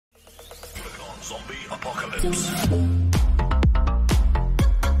Zombie apocalypse.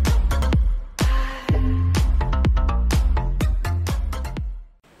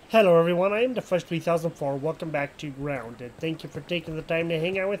 Hello everyone, I am the S1-Ep15. Welcome back to Grounded. Thank you for taking the time to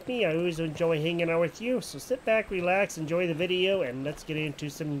hang out with me. I always enjoy hanging out with you. So sit back, relax, enjoy the video, and let's get into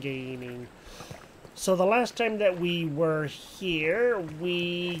some gaming. So the last time that we were here,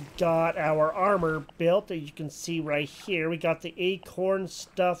 we got our armor built, that you can see right here. We got the acorn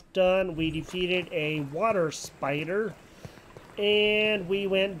stuff done. We defeated a water spider. And we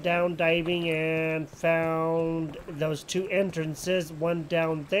went down diving and found those two entrances, one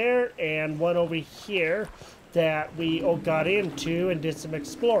down there and one over here that we got into and did some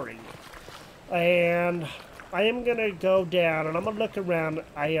exploring. And I am going to go down and I'm going to look around.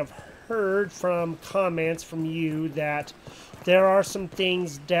 I have heard from comments from you that there are some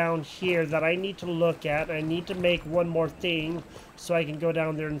things down here that I need to look at. I need to make one more thing so I can go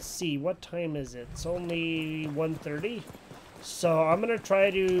down there and see. What time is it? It's only 1:30. So I'm going to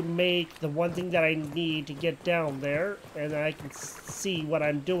try to make the one thing that I need to get down there, and I can see what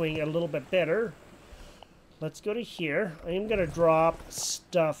I'm doing a little bit better. Let's go to here. I am going to drop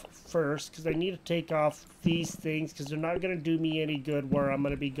stuff first, because I need to take off these things, because they're not going to do me any good where I'm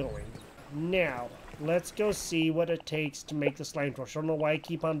going to be going. Now, let's go see what it takes to make the slime torch. I don't know why I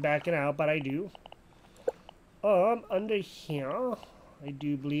keep on backing out, but I do. Under here, I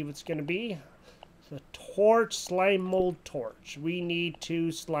do believe it's going to be the torch, slime mold torch. We need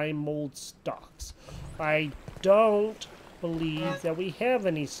 2 slime mold stalks. I don't believe that we have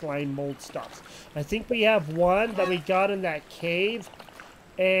any slime mold stalks. I think we have one that we got in that cave,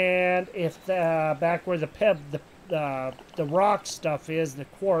 and if the back where the rock stuff is, the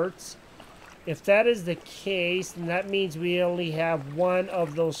quartz, if that is the case, then that means we only have one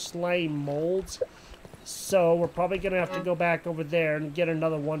of those slime molds. So we're probably going to have to go back over there and get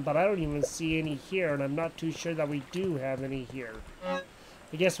another one, but I don't even see any here, and I'm not too sure that we do have any here. I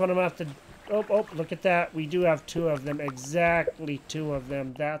guess what I'm going to have to... Oh, look at that. We do have 2 of them. Exactly 2 of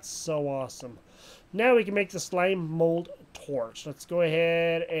them. That's so awesome. Now we can make the slime mold torch. Let's go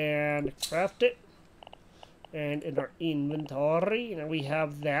ahead and craft it. And in our inventory, and we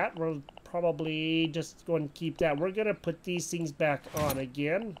have that. We're probably just going to keep that. We're going to put these things back on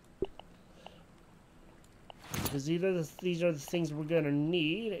again, because these are the things we're going to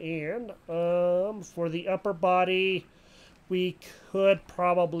need. And for the upper body, we could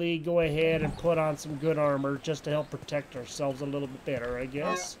probably go ahead and put on some good armor just to help protect ourselves a little bit better, I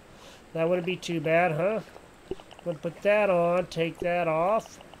guess. That wouldn't be too bad, huh? Going to put that on, take that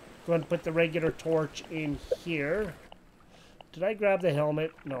off. Going to put the regular torch in here. Did I grab the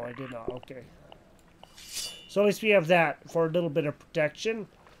helmet? No, I did not. Okay. So at least we have that for a little bit of protection.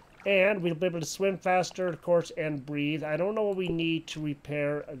 And we'll be able to swim faster, of course, and breathe. I don't know what we need to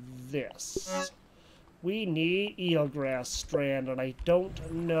repair this. We need eelgrass strand, and I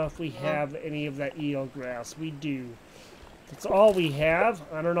don't know if we have any of that eelgrass. We do. That's all we have.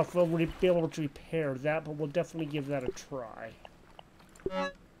 I don't know if we'll be able to repair that, but we'll definitely give that a try.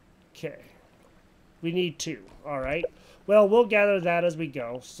 Okay. We need 2. Alright. Well, we'll gather that as we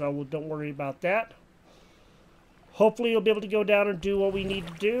go, so don't worry about that. Hopefully you'll be able to go down and do what we need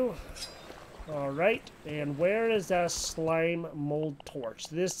to do. Alright, and where is that slime mold torch?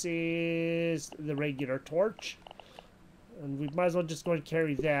 This is the regular torch. And we might as well just go and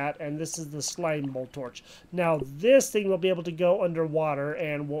carry that. And this is the slime mold torch. Now, this thing will be able to go underwater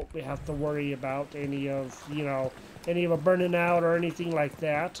and won't have to worry about any of, any of it burning out or anything like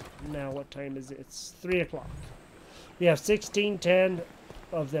that. Now, what time is it? It's 3 o'clock. We have 1610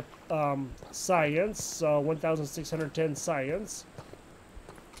 of the science, so 1610 science.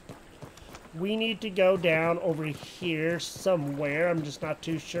 We need to go down over here somewhere. I'm just not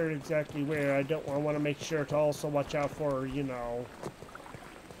too sure exactly where. I want to make sure to also watch out for,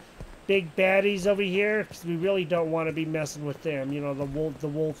 big baddies over here, because we really don't want to be messing with them, the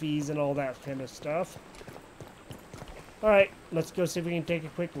wolfies and all that kind of stuff. Alright, let's go see if we can take a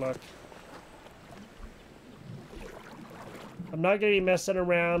quick look. I'm not going to be messing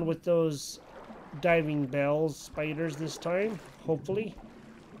around with those diving bells spiders this time, hopefully.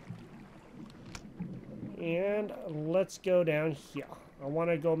 And let's go down here. I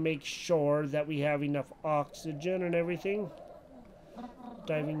want to go make sure that we have enough oxygen and everything.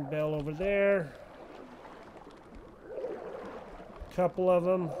 Diving bell over there. Couple of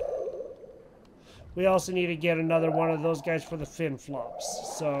them. We also need to get another one of those guys for the fin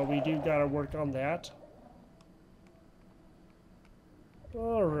flops. So we do got to work on that.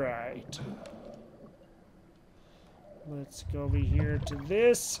 Alright. Let's go over here to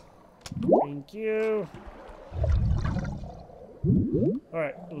this. Thank you.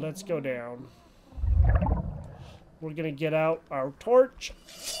 Alright, let's go down. we're gonna get out our torch.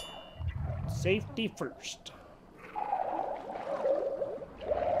 Safety first.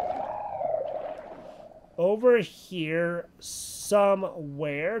 Over here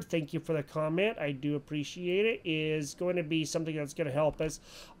somewhere, thank you for the comment, I do appreciate it, is going to be something that's going to help us.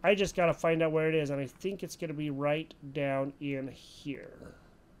 I just got to find out where it is, and I think it's going to be right down in here.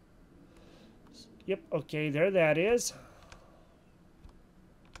 Yep, okay, there that is.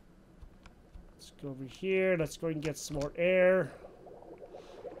 Let's go over here. Let's go and get some more air.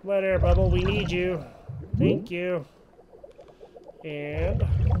 Come on, air bubble, we need you. Thank you. And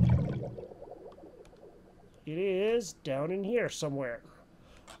it is down in here somewhere.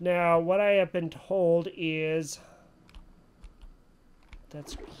 Now, what I have been told is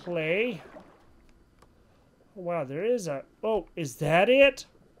that's clay. Oh, wow, there is a... Oh, is that it?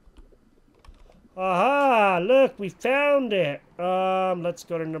 Aha! Look, we found it. Let's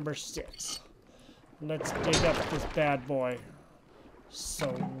go to number 6. Let's dig up this bad boy.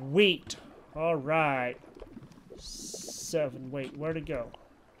 Sweet. All right. 7. Wait, where'd it go?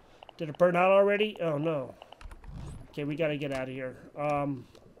 Did it burn out already? Oh, no. Okay, we gotta get out of here.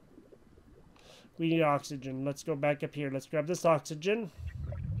 We need oxygen. Let's go back up here. Let's grab this oxygen.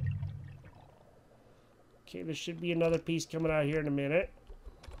 Okay, there should be another piece coming out here in a minute.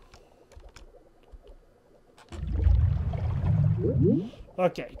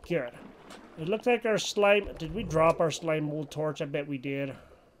 Okay, good. It looks like our slime... Did we drop our slime mold torch? I bet we did.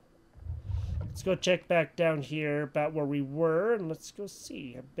 Let's go check back down here about where we were, and let's go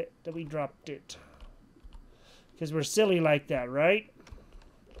see. I bet that we dropped it. Because we're silly like that, right?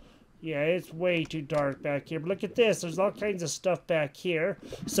 Yeah, it's way too dark back here. But look at this. There's all kinds of stuff back here.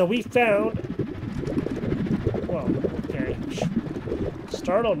 So we found... Whoa, okay.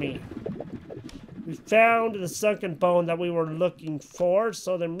 Startled me. We found the sunken bone that we were looking for.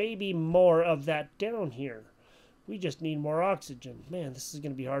 So there may be more of that down here. We just need more oxygen. Man, this is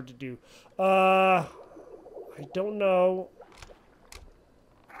going to be hard to do. I don't know.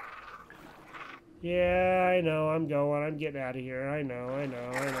 Yeah, I know. I'm going. I'm getting out of here. I know.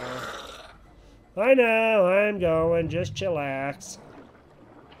 I'm going. Just chillax.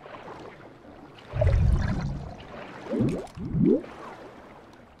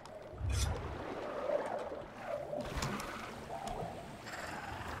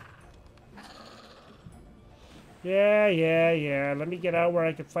 Yeah. Let me get out where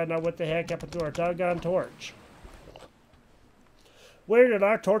I can find out what the heck happened to our doggone torch. Where did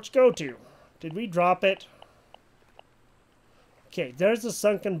our torch go to? Did we drop it? Okay, there's the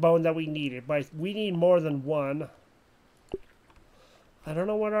sunken bone that we needed, but we need more than one. I don't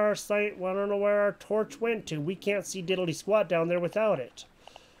know what our site. I don't know where our torch went to. We can't see diddly squat down there without it.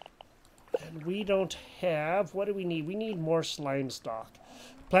 And we don't have... What do we need? We need more slime stock.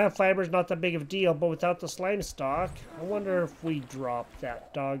 Plant fiber is not that big of a deal, but without the slime stock, I wonder if we dropped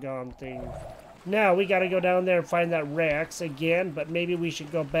that doggone thing. Now, we gotta go down there and find that Rex again, but maybe we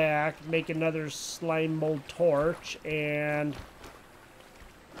should go back, make another slime mold torch, and...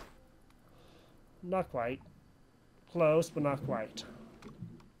 Not quite. Close, but not quite.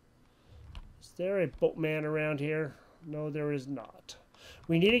 Is there a boatman around here? No, there is not.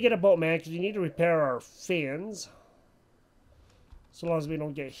 We need to get a boatman because we need to repair our fins. So long as we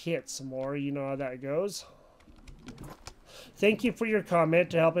don't get hit some more, you know how that goes. Thank you for your comment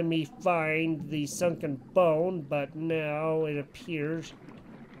to helping me find the sunken bone, but now it appears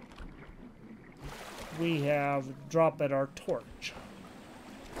we have dropped our torch.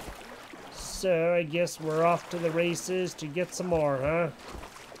 So I guess we're off to the races to get some more, huh?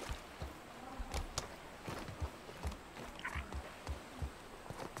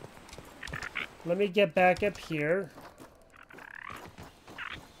 Let me get back up here.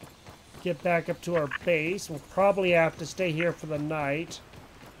 Get back up to our base. We'll probably have to stay here for the night.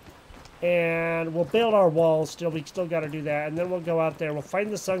 And we'll build our walls still. We still got to do that. And then we'll go out there. We'll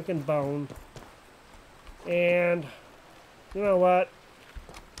find the sunken bone. And you know what?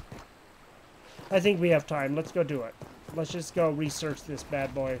 I think we have time. Let's go do it. Let's just go research this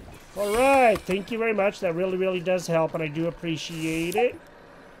bad boy. All right. Thank you very much. That really, really does help. And I do appreciate it.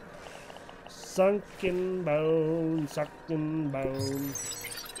 Sunken bone. Sunken bone.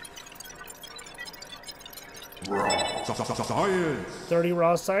 Science. 30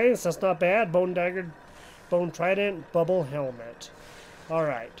 raw science, that's not bad. Bone dagger, bone trident, bubble helmet.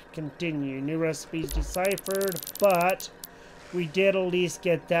 Alright, continue. New recipes deciphered, but we did at least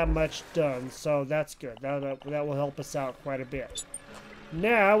get that much done, so that's good. That will help us out quite a bit.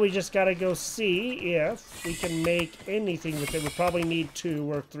 Now we just gotta go see if we can make anything with it. We probably need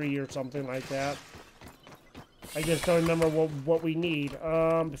 2 or 3 or something like that. I just don't remember what we need.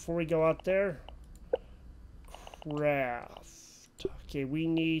 Before we go out there... craft. Okay, we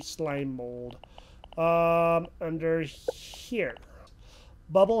need slime mold. Under here.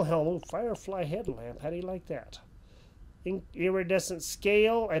 Bubble helmet, firefly headlamp. How do you like that? Iridescent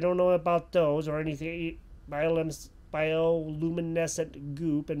scale. I don't know about those or anything. Bioluminescent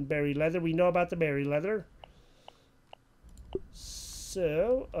goop and berry leather. We know about the berry leather.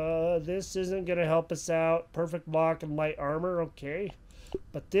 So, this isn't going to help us out. Perfect block and light armor. Okay.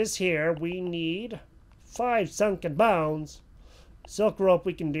 But this here, we need 5 sunken bones. Silk rope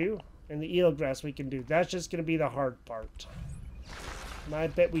we can do. And the eelgrass we can do. That's just going to be the hard part. And I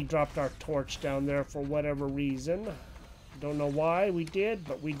bet we dropped our torch down there for whatever reason. Don't know why we did,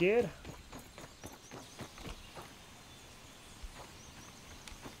 but we did.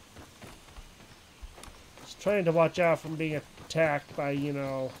 Just trying to watch out from being attacked by, you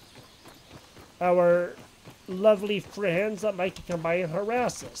know, our lovely friends that like to come by and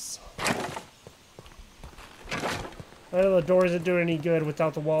harass us. I know the door isn't doing any good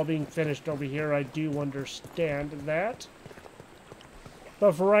without the wall being finished over here. I do understand that.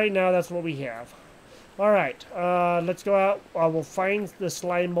 But for right now, that's what we have. Alright, let's go out. We'll find the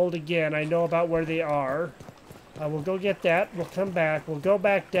slime mold again. I know about where they are. We'll go get that. We'll come back. We'll go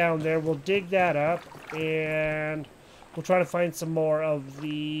back down there. We'll dig that up. And we'll try to find some more of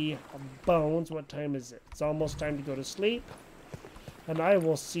the bones. What time is it? It's almost time to go to sleep. And I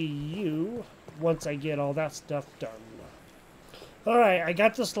will see you once I get all that stuff done. Alright, I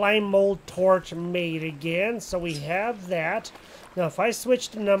got the slime mold torch made again. So we have that. Now, if I switch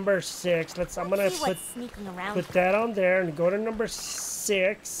to number 6, I'm going to put that on there and go to number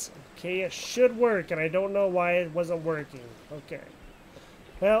 6. Okay, it should work, and I don't know why it wasn't working. Okay.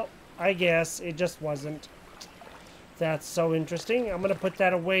 Well, I guess it just wasn't. That's so interesting. I'm going to put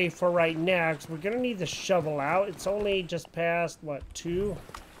that away for right now, because we're going to need the shovel out. It's only just past, what, 2?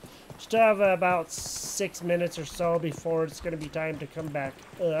 Still have about 6 minutes or so before it's going to be time to come back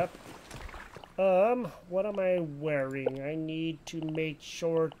up. What am I wearing? I need to make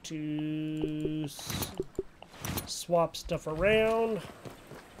sure to swap stuff around.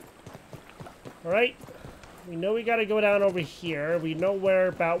 Alright. We know we gotta go down over here. We know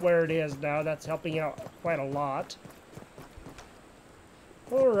about where it is now. That's helping out quite a lot.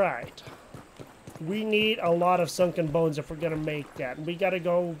 Alright. We need a lot of sunken bones if we're gonna make that. And we gotta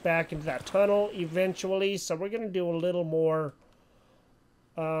go back into that tunnel eventually. So we're gonna do a little more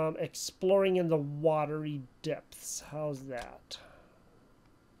exploring in the watery depths. How's that?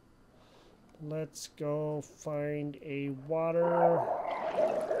 Let's go find a water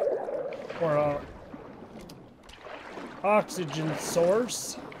or a oxygen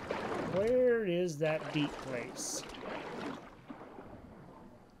source. Where is that deep place?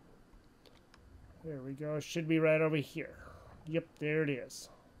 There we go. Should be right over here. Yep, there it is.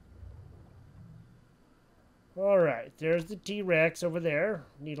 Alright, there's the T-Rex over there.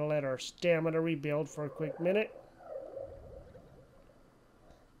 Need to let our stamina rebuild for a quick minute.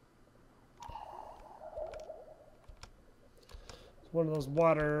 It's one of those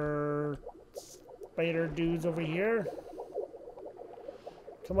water spider dudes over here.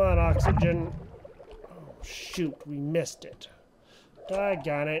 Come on, oxygen. Oh, shoot, we missed it.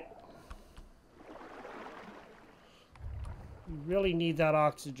 Doggone it. We really need that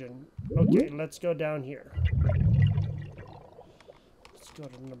oxygen. Okay, let's go down here. Let's go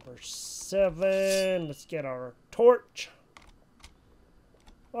to number 7. Let's get our torch.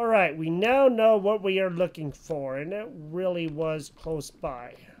 Alright, we now know what we are looking for, and it really was close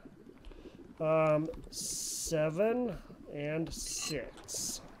by. 7 and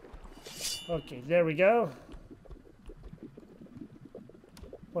 6. Okay, there we go.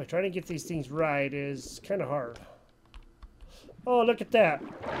 Boy, trying to get these things right is kind of hard. Oh, look at that.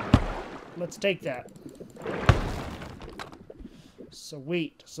 Let's take that.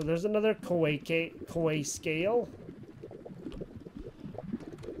 Sweet. So there's another koi scale.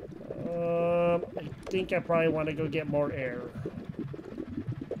 I think I probably want to go get more air.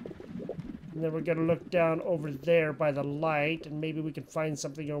 And then we're going to look down over there by the light, and maybe we can find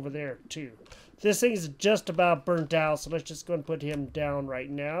something over there, too. This thing's just about burnt out, so let's just go and put him down right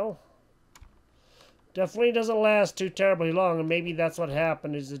now. Definitely doesn't last too terribly long, and maybe that's what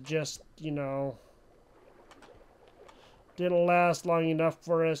happened, is it just, you know, didn't last long enough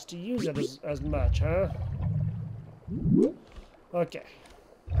for us to use it as much, huh? Okay.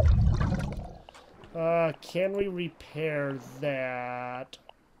 Can we repair that?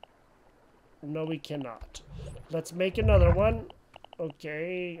 No, we cannot. Let's make another one.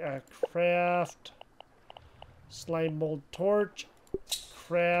 Okay, craft. Slime mold torch.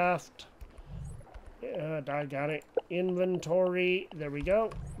 Craft. I got it. Inventory. There we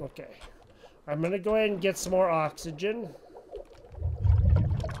go. Okay. I'm going to go ahead and get some more oxygen.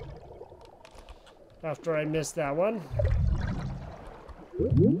 After I missed that one.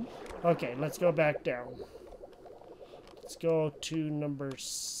 Okay, let's go back down. Let's go to number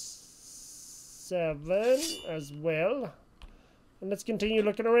 7 as well. And let's continue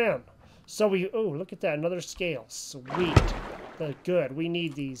looking around. So we... Oh, look at that. Another scale. Sweet. Good. We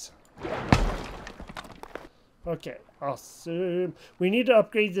need these. Okay. Awesome. We need to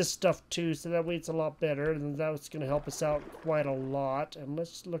upgrade this stuff too, so that way it's a lot better. And that's going to help us out quite a lot. And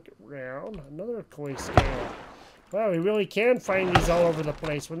let's look around. Another koi scale. Wow, we really can find these all over the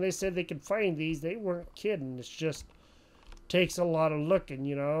place. When they said they could find these, they weren't kidding. It's just takes a lot of looking,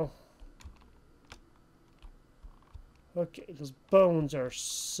 you know. Okay, those bones are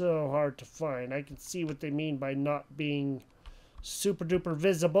so hard to find. I can see what they mean by not being super duper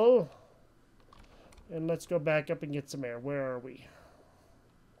visible. And let's go back up and get some air. Where are we?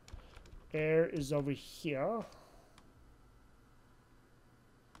 Air is over here.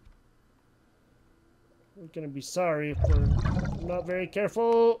 We're going to be sorry if we're not very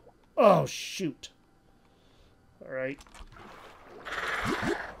careful. Oh, shoot. All right.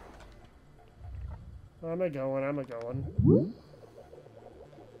 I'm a-going, I'm a-going.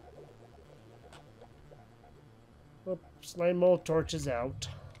 Oh, slime mold torch is out.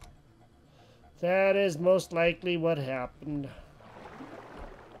 That is most likely what happened.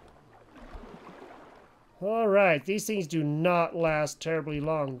 Alright, these things do not last terribly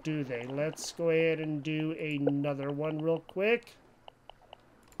long, do they? Let's go ahead and do another one real quick.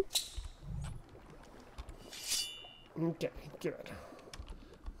 Okay, good.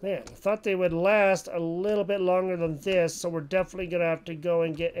 Man, I thought they would last a little bit longer than this, so we're definitely going to have to go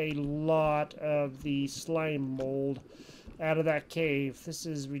and get a lot of the slime mold out of that cave. This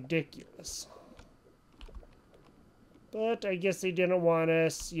is ridiculous. But I guess they didn't want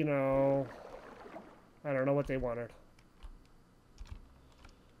us, you know... I don't know what they wanted.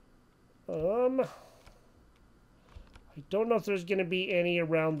 I don't know if there's going to be any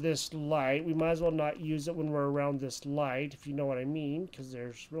around this light. We might as well not use it when we're around this light, if you know what I mean, because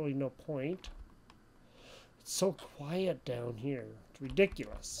there's really no point. It's so quiet down here. It's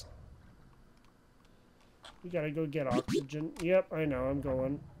ridiculous. We gotta go get oxygen. Yep, I know, I'm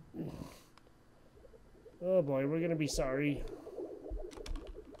going. Oh boy, we're gonna be sorry.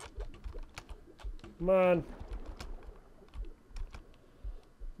 Come on.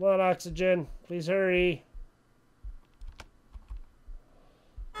 Come on, oxygen. Please hurry.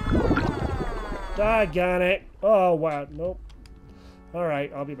 Doggone it. Oh, wow. Nope.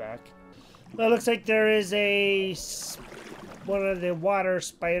 Alright, I'll be back. Well, it looks like there is one of the water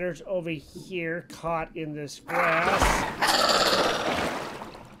spiders over here caught in this grass.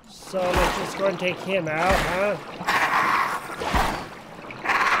 So let's just go and take him out, huh?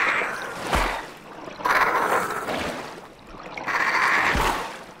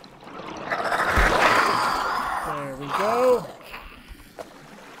 There we go.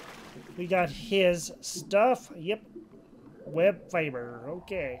 We got his stuff. Yep. Web fiber.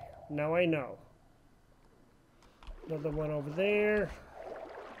 Okay. Now I know. Another one over there.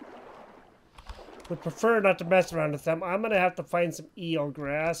 Would prefer not to mess around with them. I'm going to have to find some eel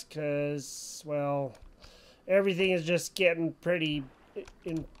grass because, well, everything is just getting pretty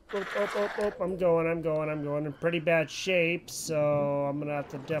I'm going in pretty bad shape, so I'm going to have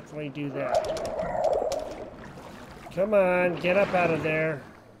to definitely do that. Come on, get up out of there.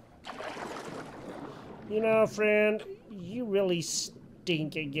 You know, friend, you really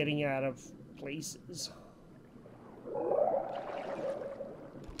stink at getting out of places.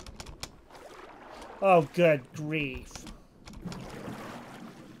 Oh, good grief.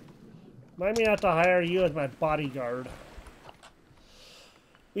 Remind me not to hire you as my bodyguard.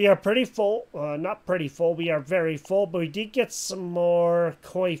 We are pretty full. Not pretty full. We are very full, but we did get some more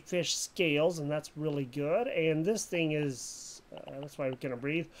koi fish scales, and that's really good. And this thing is... that's why we can't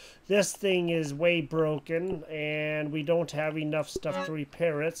breathe. This thing is way broken, and we don't have enough stuff to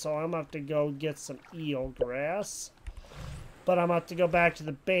repair it, so I'm going to have to go get some eel grass. But I'm about to go back to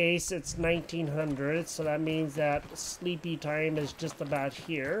the base. It's 1900, so that means that sleepy time is just about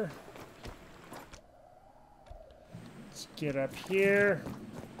here. Let's get up here.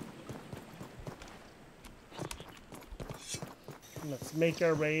 Let's make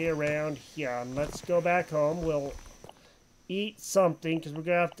our way around here. And let's go back home. We'll eat something, because we're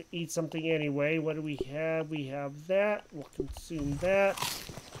going to have to eat something anyway. What do we have? We have that. We'll consume that.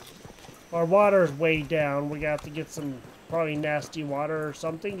 Our water's way down. We're going to have to get some... probably nasty water or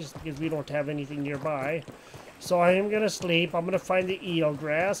something, just because we don't have anything nearby. So I am going to sleep. I'm going to find the eel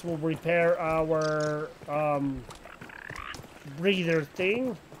grass. We'll repair our breather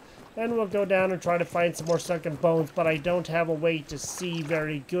thing. And we'll go down and try to find some more sunken bones, but I don't have a way to see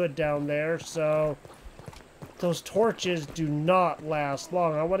very good down there, so those torches do not last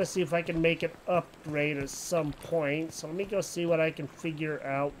long. I want to see if I can make it upgrade at some point, so let me go see what I can figure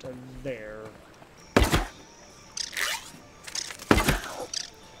out there.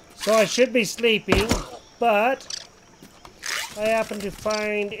 So I should be sleeping, but I happen to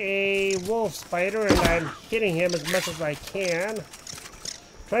find a wolf spider and I'm hitting him as much as I can.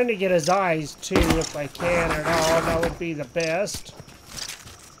 Trying to get his eyes too, if I can at all. That would be the best.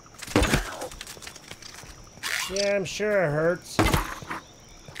 Yeah, I'm sure it hurts.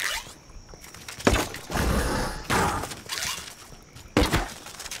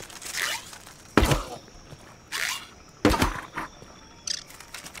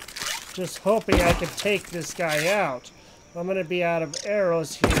 Just hoping I can take this guy out. I'm going to be out of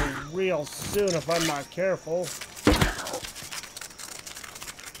arrows here real soon if I'm not careful.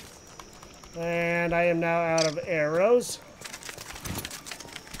 And I am now out of arrows.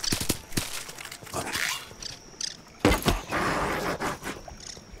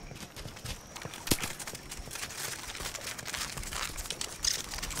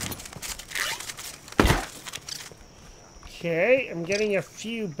 Okay, I'm getting a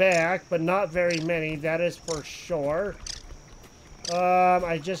few back, but not very many, that is for sure.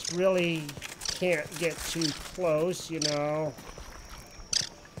 I just really can't get too close, you know.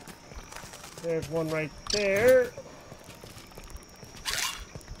 There's one right there.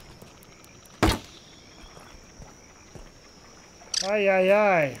 Aye, aye,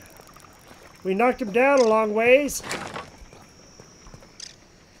 aye. We knocked him down a long ways.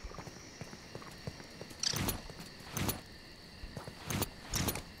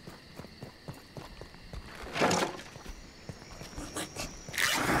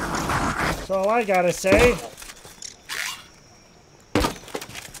 That's all I gotta say.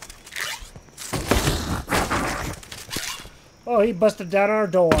 Oh, he busted down our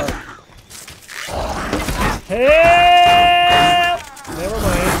door. Help! Never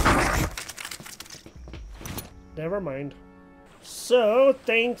mind. Never mind. So,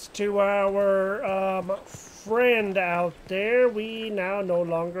 thanks to our friend out there, we now no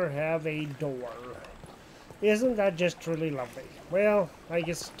longer have a door. Isn't that just truly lovely? Well, I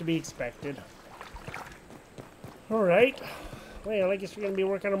guess to be expected. Alright. Well, I guess we're going to be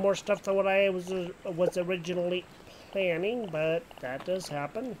working on more stuff than what I was originally planning, but that does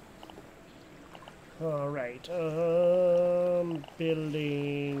happen. Alright,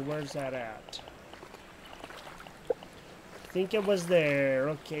 building, where's that at? I think it was there.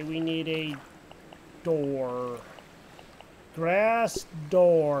 Okay, we need a door. Grass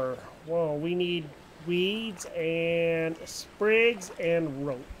door. Whoa, we need weeds and sprigs and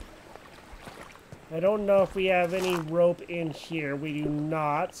rope. I don't know if we have any rope in here. We do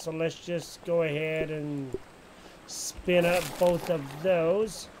not, so let's just go ahead and spin up both of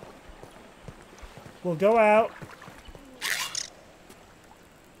those. We'll go out.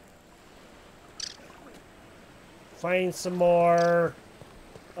 Find some more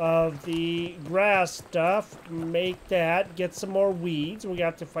of the grass stuff. Make that. Get some more weeds. We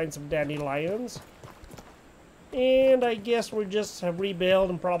have to find some dandelions. And I guess we'll just rebuild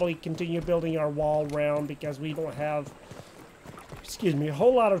and probably continue building our wall around because we don't have, excuse me, a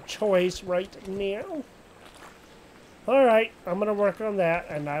whole lot of choice right now. Alright, I'm going to work on that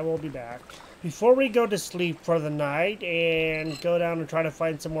and I will be back. Before we go to sleep for the night and go down and try to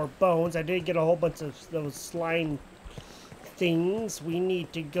find some more bones, I did get a whole bunch of those slime things. We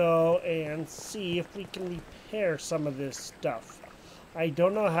need to go and see if we can repair some of this stuff. I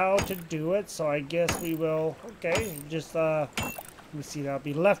don't know how to do it, so I guess we will, okay, just, let me see, that'll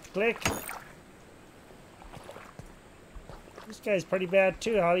be left click. This guy's pretty bad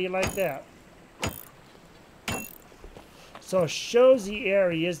too, how do you like that? So it shows the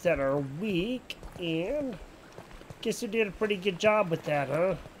areas that are weak, and guess you did a pretty good job with that,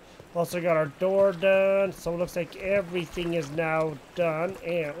 huh? Also got our door done, so it looks like everything is now done.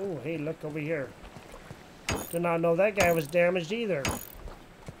 And, oh, hey, look over here. Did not know that guy was damaged either.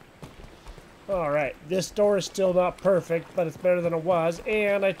 Alright, this door is still not perfect, but it's better than it was,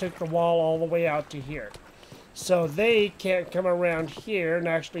 and I took the wall all the way out to here. So they can't come around here and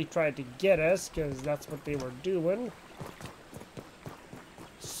actually try to get us, because that's what they were doing.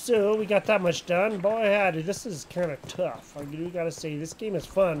 So, we got that much done. Boy, howdy, this is kind of tough. I do gotta say, this game is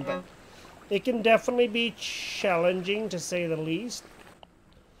fun, but it can definitely be challenging, to say the least.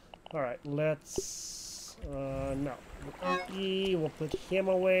 Alright, let's... no. We'll put him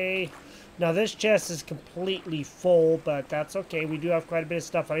away. Now, this chest is completely full, but that's okay. We do have quite a bit of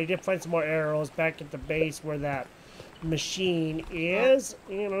stuff. I did find some more arrows back at the base where that machine is.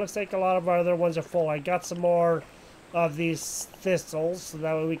 And it looks like a lot of our other ones are full. I got some more of these thistles, so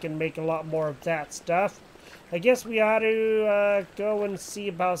that way we can make a lot more of that stuff. I guess we ought to go and see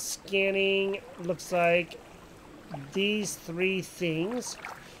about scanning, looks like, these 3 things.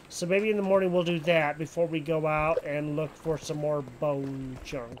 So maybe in the morning we'll do that before we go out and look for some more bone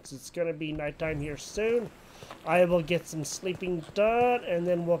chunks. It's going to be nighttime here soon. I will get some sleeping done, and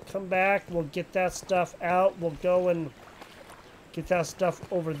then we'll come back. We'll get that stuff out. We'll go and get that stuff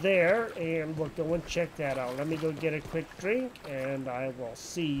over there, and we'll go and check that out. Let me go get a quick drink, and I will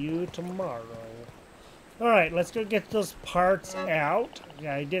see you tomorrow. Alright, let's go get those parts out.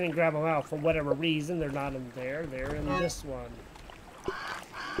 Yeah, I didn't grab them out for whatever reason. They're not in there. They're in this one.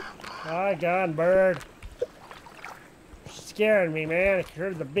 Hi, gone, bird. Scaring me, man. I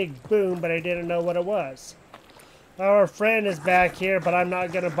heard the big boom, but I didn't know what it was. Our friend is back here, but I'm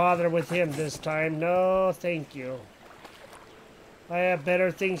not going to bother with him this time. No, thank you. I have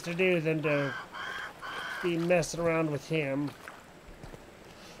better things to do than to be messing around with him.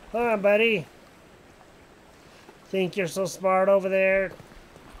 Come on, buddy. Think you're so smart over there?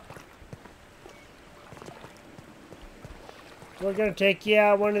 We're gonna take you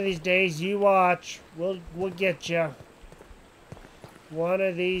out one of these days. You watch. We'll get you. One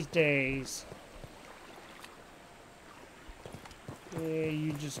of these days. Yeah,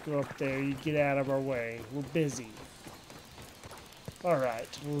 you just go up there. You get out of our way. We're busy.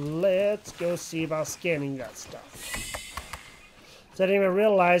 Alright, let's go see about scanning that stuff. So I didn't even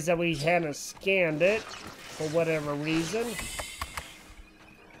realize that we hadn't scanned it for whatever reason.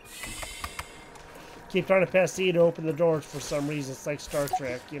 Keep trying to press C to open the doors for some reason. It's like Star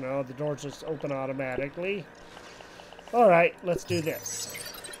Trek, you know, the doors just open automatically. Alright, let's do this.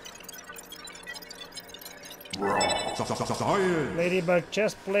 Ladybug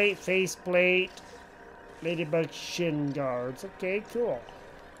chest plate, face plate, ladybug shin guards. Okay, cool.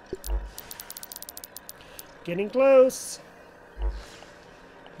 Getting close.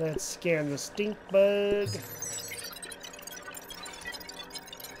 Let's scan the stink bug.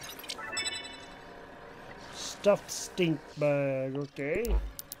 Stuffed stink bug, okay.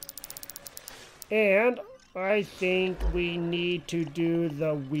 And I think we need to do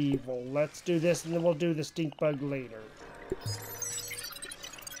the weevil. Let's do this and then we'll do the stink bug later.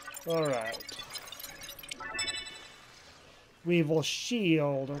 Alright. Weevil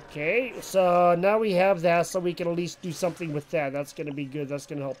shield, okay. So now we have that, so we can at least do something with that. That's going to be good. That's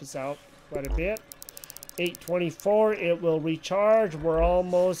going to help us out quite a bit. 824, it will recharge. We're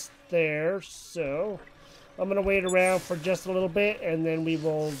almost there, so I'm going to wait around for just a little bit, and then we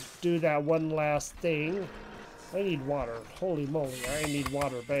will do that one last thing. I need water. Holy moly, I need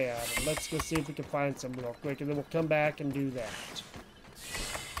water bad. Let's go see if we can find some real quick, and then we'll come back and do that.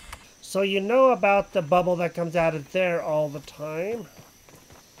 So you know about the bubble that comes out of there all the time.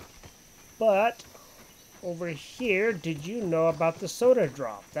 But over here, did you know about the soda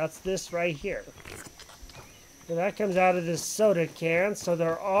drop? That's this right here. And that comes out of this soda can, so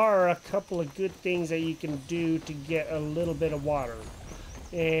there are a couple of good things that you can do to get a little bit of water.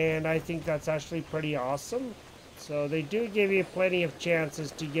 And I think that's actually pretty awesome. So they do give you plenty of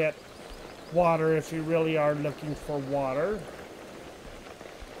chances to get water if you really are looking for water.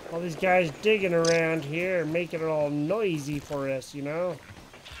 All these guys digging around here and making it all noisy for us, you know.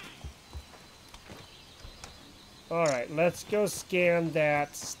 Alright, let's go scan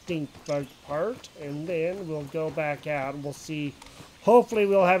that stink bug part, and then we'll go back out and we'll see. Hopefully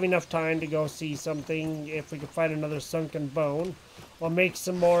we'll have enough time to go see something if we can find another sunken bone. I'll make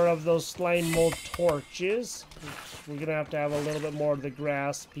some more of those slime mold torches. We're going to have a little bit more of the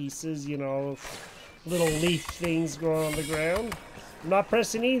grass pieces, you know, little leaf things growing on the ground. I'm not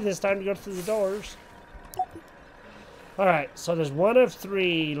pressing E this time to go through the doors. Alright, so there's one of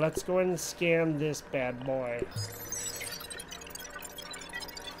 3. Let's go ahead and scan this bad boy.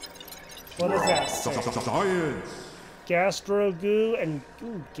 What does that say? Gastro goo and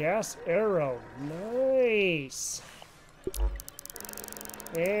gas arrow. Nice.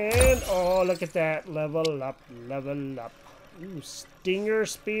 And, oh, look at that. Level up, level up. Ooh, stinger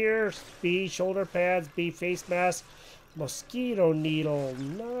spear, bee shoulder pads, bee face mask. Mosquito needle.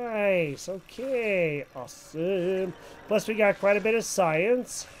 Nice. Okay. Awesome. Plus we got quite a bit of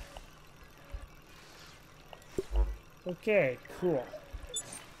science. Okay. Cool.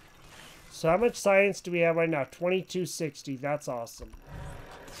 So how much science do we have right now? 2260. That's awesome.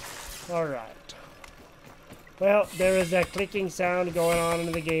 Alright. Well, there is that clicking sound going on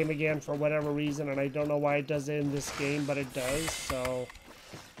in the game again for whatever reason. And I don't know why it does it in this game, but it does. So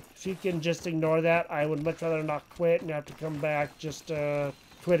if you can just ignore that, I would much rather not quit and have to come back just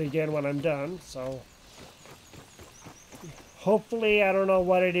quit again when I'm done. So Hopefully, I don't know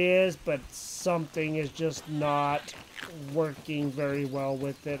what it is, but something is just not working very well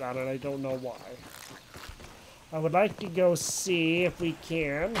with it. I don't know why. I would like to go see if we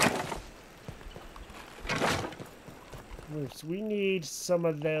can. So we need some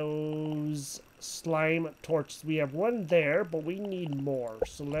of those slime torches. We have one there, but we need more.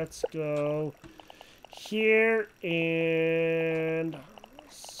 So let's go here and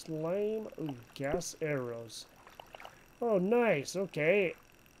slime. Ooh, gas arrows. Oh, nice. Okay.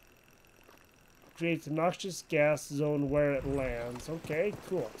 Creates a noxious gas zone where it lands. Okay,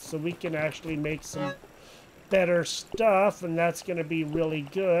 cool. So we can actually make some better stuff, and that's going to be really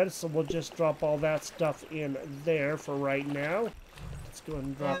good. So we'll just drop all that stuff in there for right now. Let's go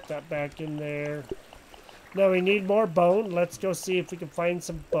and drop that back in there. Now we need more bone. Let's go see if we can find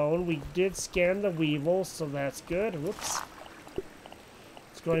some bone. We did scan the weevil, so that's good. Whoops.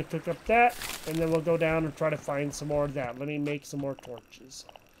 Let's go and cook up that, and then we'll go down and try to find some more of that. Let me make some more torches.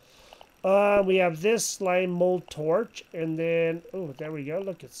 We have this slime mold torch, and then, oh, there we go.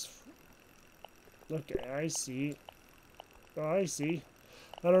 Look, it's, okay, I see. Oh, I see.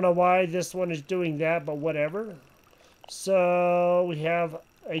 I don't know why this one is doing that, but whatever. So we have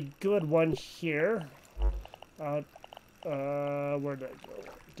a good one here. Where did it go?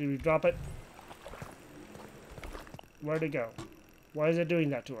 Did we drop it? Where'd it go? Why is it doing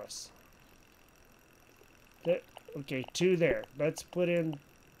that to us? There, okay, 2 there. Let's put in.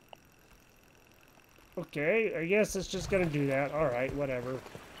 Okay, I guess it's just gonna do that. Alright, whatever.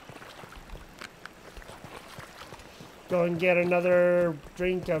 Go and get another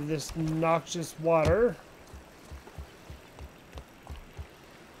drink of this noxious water.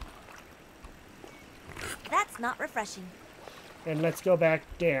 That's not refreshing. And let's go back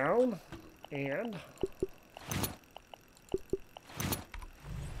down and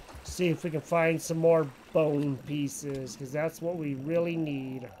see if we can find some more bone pieces, because that's what we really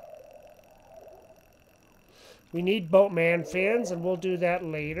need. We need boatman fins, and we'll do that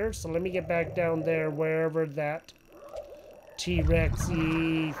later. So let me get back down there wherever that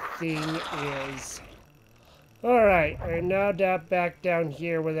T-Rex-y thing is. Alright, I'm now back down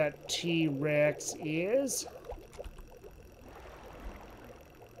here where that T-Rex is.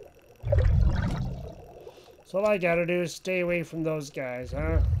 So all I gotta do is stay away from those guys,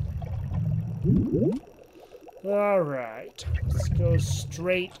 huh? Alright, let's go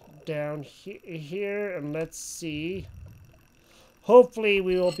straight down here and let's see. Hopefully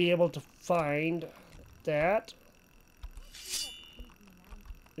we will be able to find that.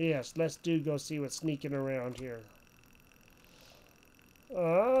 Yes, let's go see what's sneaking around here.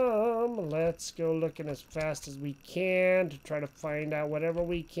 Let's go looking as fast as we can to try to find out whatever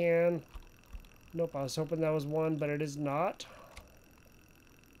we can. Nope, I was hoping that was one, but it is not.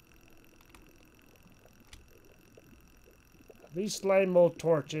 These slime mold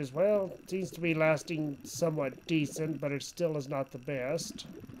torches, well, it seems to be lasting somewhat decent, but it still is not the best.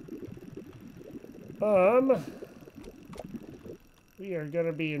 We are going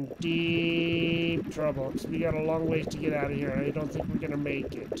to be in deep trouble, because we got a long ways to get out of here. I don't think we're going to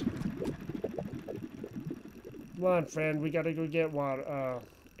make it. Come on, friend, we got to go get water,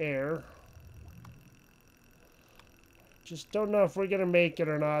 air. Just don't know if we're going to make it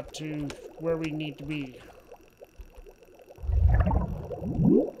or not to where we need to be.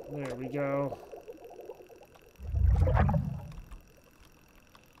 There we go.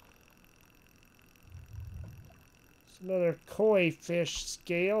 It's another koi fish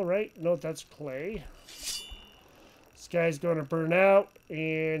scale, right? No, that's clay. This guy's going to burn out,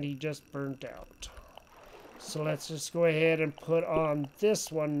 and he just burnt out. So let's just go ahead and put on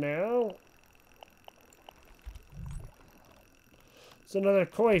this one now. It's another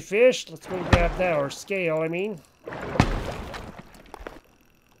koi fish. Let's go grab that, or scale, I mean.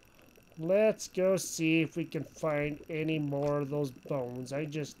 Let's go see if we can find any more of those bones. I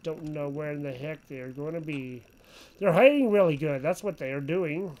just don't know where in the heck they're going to be. They're hiding really good. That's what they are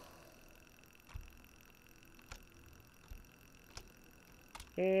doing.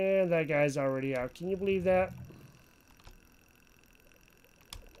 And that guy's already out. Can you believe that?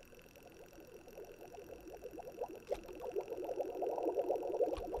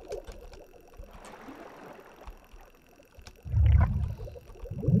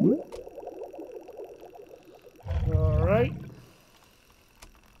 Alright.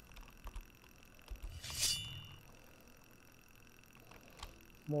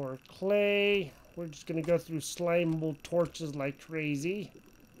 More clay. We're just going to go through slimeable torches like crazy.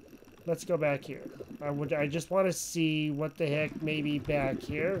 Let's go back here. I just want to see what the heck may be back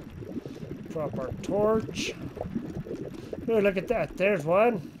here. Drop our torch. Oh, look at that. There's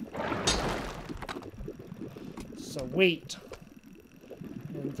one. Sweet.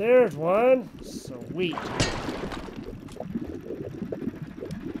 And there's one. Sweet.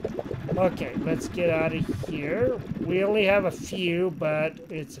 Okay, let's get out of here. We only have a few, but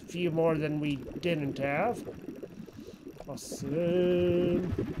it's a few more than we didn't have.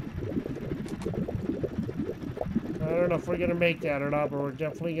 Awesome. I don't know if we're gonna make that or not, but we're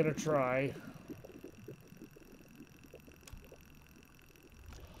definitely gonna try.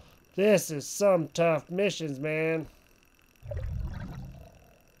 This is some tough missions, man.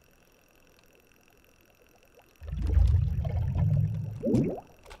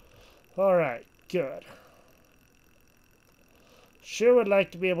 Alright, good. Sure would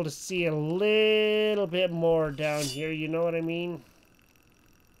like to be able to see a little bit more down here, you know what I mean?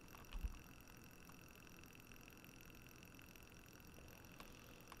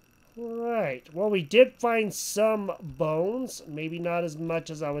 Alright, well we did find some bones. Maybe not as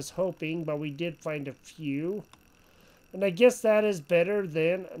much as I was hoping, but we did find a few. And I guess that is better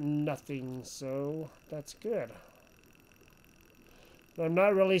than nothing, so that's good. I'm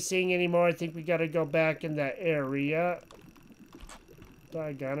not really seeing any more. I think we gotta go back in that area.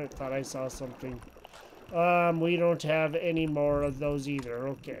 Doggone it, thought I saw something. We don't have any more of those either.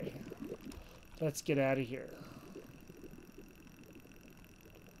 Okay. Let's get out of here.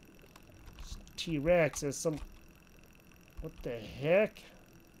 T-Rex is some... What the heck?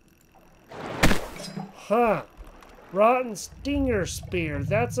 Huh. Rotten Stinger Spear.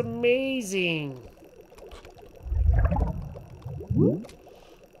 That's amazing.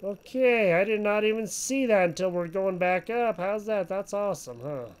 Okay, I did not even see that until we're going back up. How's that? That's awesome,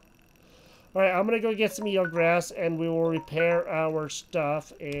 huh? Alright, I'm going to go get some eelgrass and we will repair our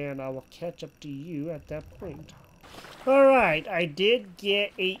stuff and I will catch up to you at that point. Alright, I did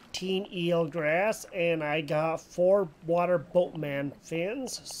get 18 eelgrass and I got 4 water boatman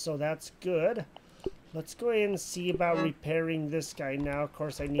fins, so that's good. Let's go ahead and see about repairing this guy now. Of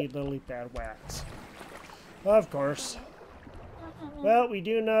course, I need lily pad wax. Of course. Well, we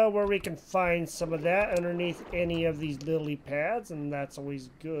do know where we can find some of that underneath any of these lily pads, and that's always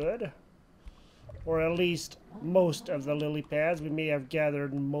good. Or at least most of the lily pads. We may have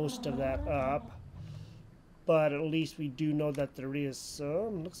gathered most of that up. But at least we do know that there is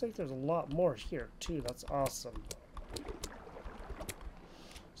some. Looks like there's a lot more here, too. That's awesome.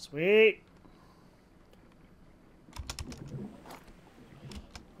 Sweet.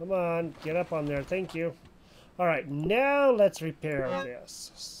 Come on, get up on there. Thank you. Alright, now let's repair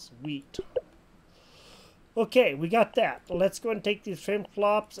this. Sweet. Okay, we got that. Let's go and take these fin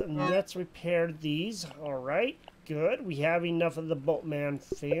flops and let's repair these. Alright, good. We have enough of the boatman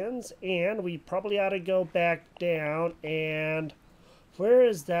fins. And we probably ought to go back down and... Where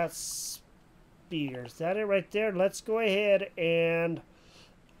is that spear? Is that it right there? Let's go ahead and...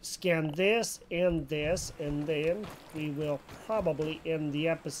 scan this, and then we will probably end the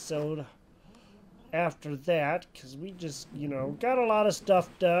episode after that, because we just, you know, got a lot of stuff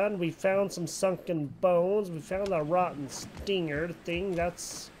done. We found some sunken bones. We found a rotten stinger thing.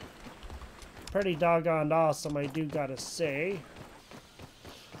 That's pretty doggone awesome, I do gotta say.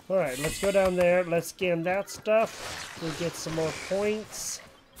 Alright, let's go down there. Let's scan that stuff. We'll get some more points.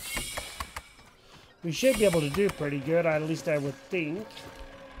 We should be able to do pretty good, at least I would think.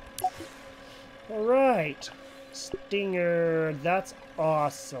 Alright. Stinger. That's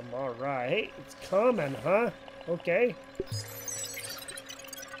awesome. Alright. It's coming, huh? Okay.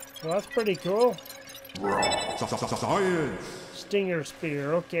 Well, that's pretty cool. Science. Stinger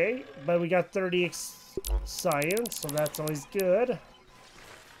spear. Okay. But we got 30 science, so that's always good.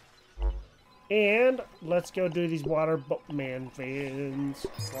 And let's go do these water boatman fins.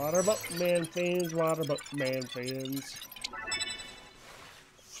 Water boatman fins. Water boatman fins.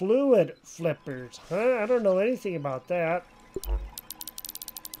 Fluid flippers, huh? I don't know anything about that.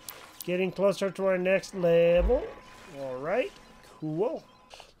 Getting closer to our next level. Alright, cool.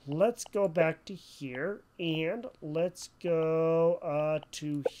 Let's go back to here, and let's go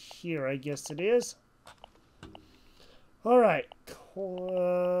to here, I guess it is. Alright,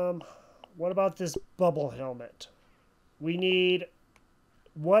 what about this bubble helmet? We need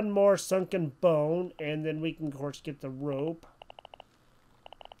one more sunken bone, and then we can, of course, get the rope.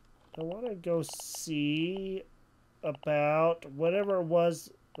 I want to go see about whatever it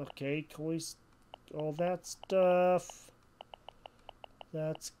was. Okay, can we... all that stuff.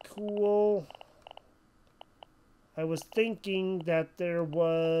 That's cool. I was thinking that there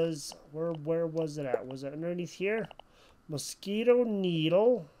was... Where was it at? Was it underneath here? Mosquito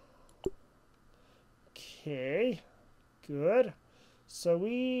needle. Okay. Good. So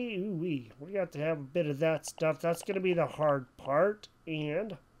we got to have a bit of that stuff. That's going to be the hard part.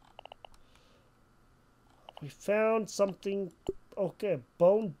 And... we found something Okay,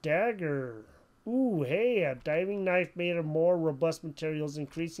 bone dagger. Ooh, hey, a diving knife made of more robust materials,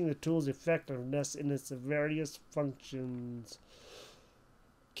 increasing the tool's effectiveness in its various functions.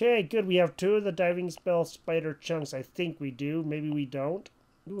 Okay, good. We have 2 of the diving spell spider chunks. I think we do. Maybe we don't.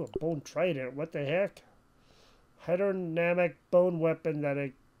 Ooh, a bone trident. What the heck? Hydrodynamic bone weapon that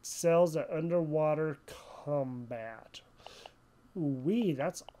excels at underwater combat. Ooh wee,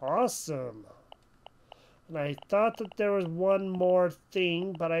 that's awesome. And I thought that there was one more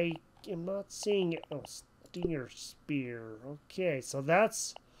thing, but I am not seeing it. Oh, stinger spear. Okay, so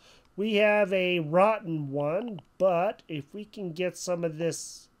that's... We have a rotten one, but if we can get some of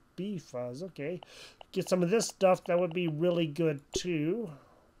this bee fuzz, okay, get some of this stuff, that would be really good too.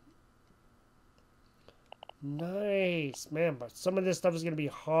 Nice, man, but some of this stuff is going to be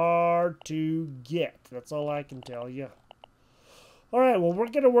hard to get. That's all I can tell you. Alright, well, we're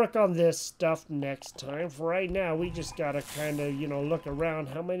going to work on this stuff next time. For right now, we just got to kind of, you know, look around.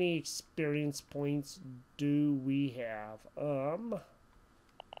 How many experience points do we have?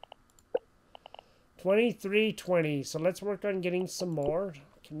 2320. So let's work on getting some more.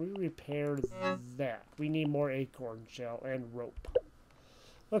 Can we repair that? We need more acorn shell and rope.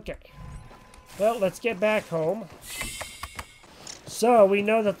 Okay. Well, let's get back home. So, we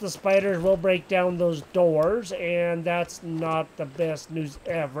know that the spiders will break down those doors, and that's not the best news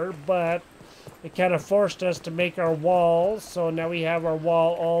ever, but it kind of forced us to make our walls, so now we have our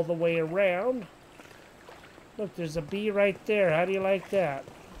wall all the way around. Look, there's a bee right there. How do you like that?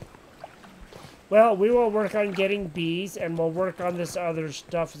 Well, we will work on getting bees, and we'll work on this other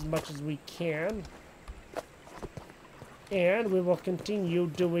stuff as much as we can. And we will continue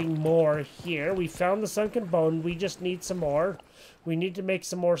doing more here. We found the sunken bone. We just need some more. We need to make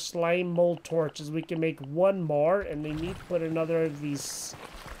some more slime mold torches. We can make one more, and we need to put another of these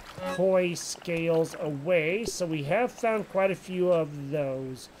koi scales away. So we have found quite a few of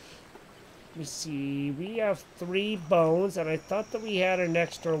those. Let me see. We have 3 bones, and I thought that we had an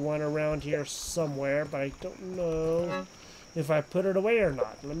extra one around here somewhere, but I don't know if I put it away or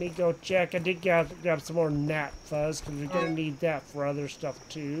not. Let me go check. I did grab some more gnat fuzz, because we're going to need that for other stuff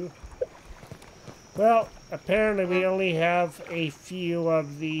too. Well, apparently we only have a few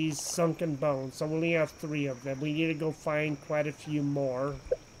of these sunken bones, so we only have 3 of them. We need to go find quite a few more.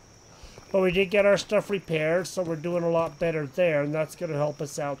 But we did get our stuff repaired, so we're doing a lot better there, and that's going to help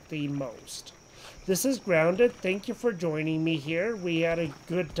us out the most. This is Grounded. Thank you for joining me here. We had a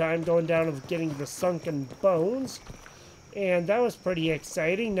good time going down and getting the sunken bones. And that was pretty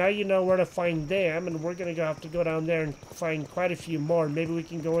exciting. Now you know where to find them, and we're going to have to go down there and find quite a few more. Maybe we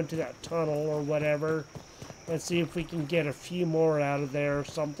can go into that tunnel or whatever and see if we can get a few more out of there or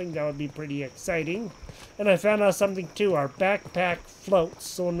something. That would be pretty exciting. And I found out something too. Our backpack floats,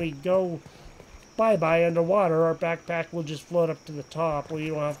 so when we go bye-bye underwater, our backpack will just float up to the top. We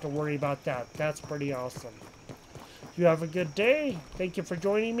don't have to worry about that. That's pretty awesome. You have a good day. Thank you for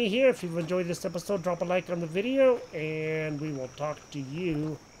joining me here. If you've enjoyed this episode, drop a like on the video, and we will talk to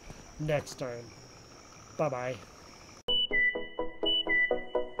you next time. Bye-bye.